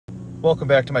Welcome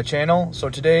back to my channel. So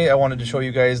today I wanted to show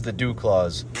you guys the dew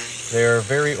claws. They're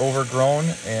very overgrown,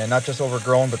 and not just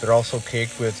overgrown, but they're also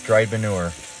caked with dried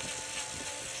manure.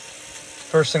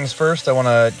 First things first, I want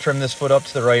to trim this foot up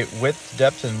to the right width,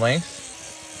 depth, and length.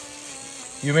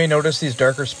 You may notice these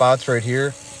darker spots right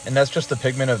here, and that's just the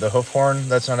pigment of the hoof horn.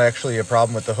 That's not actually a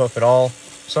problem with the hoof at all.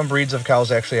 Some breeds of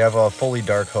cows actually have a fully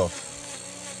dark hoof.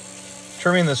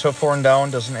 Trimming this hoof horn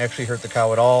down doesn't actually hurt the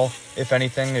cow at all. If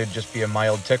anything, it'd just be a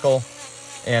mild tickle,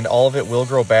 and all of it will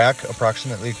grow back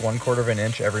approximately 1/4 of an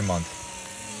inch every month.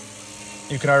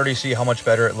 You can already see how much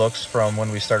better it looks from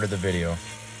when we started the video.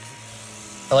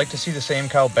 I like to see the same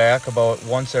cow back about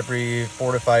once every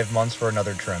 4 to 5 months for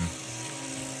another trim.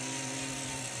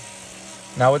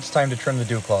 Now it's time to trim the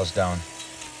dew claws down.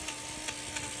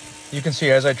 You can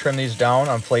see as I trim these down,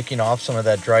 I'm flaking off some of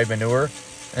that dried manure.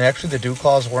 And actually the dew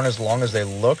claws weren't as long as they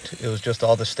looked. It was just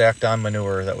all the stacked on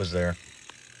manure that was there.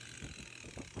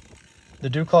 The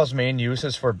dew claw's main use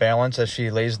is for balance as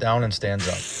she lays down and stands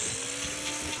up.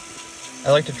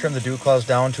 I like to trim the dew claws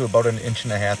down to about 1.5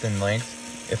 inches in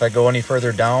length. If I go any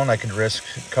further down, I can risk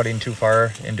cutting too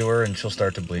far into her and she'll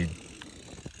start to bleed.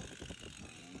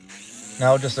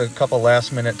 Now just a couple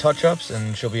last minute touch-ups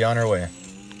and she'll be on her way.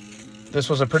 This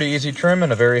was a pretty easy trim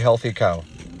and a very healthy cow.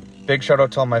 Big shout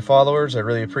out to all my followers. I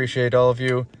really appreciate all of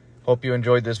you. Hope you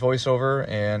enjoyed this voiceover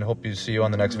and hope to see you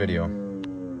on the next video.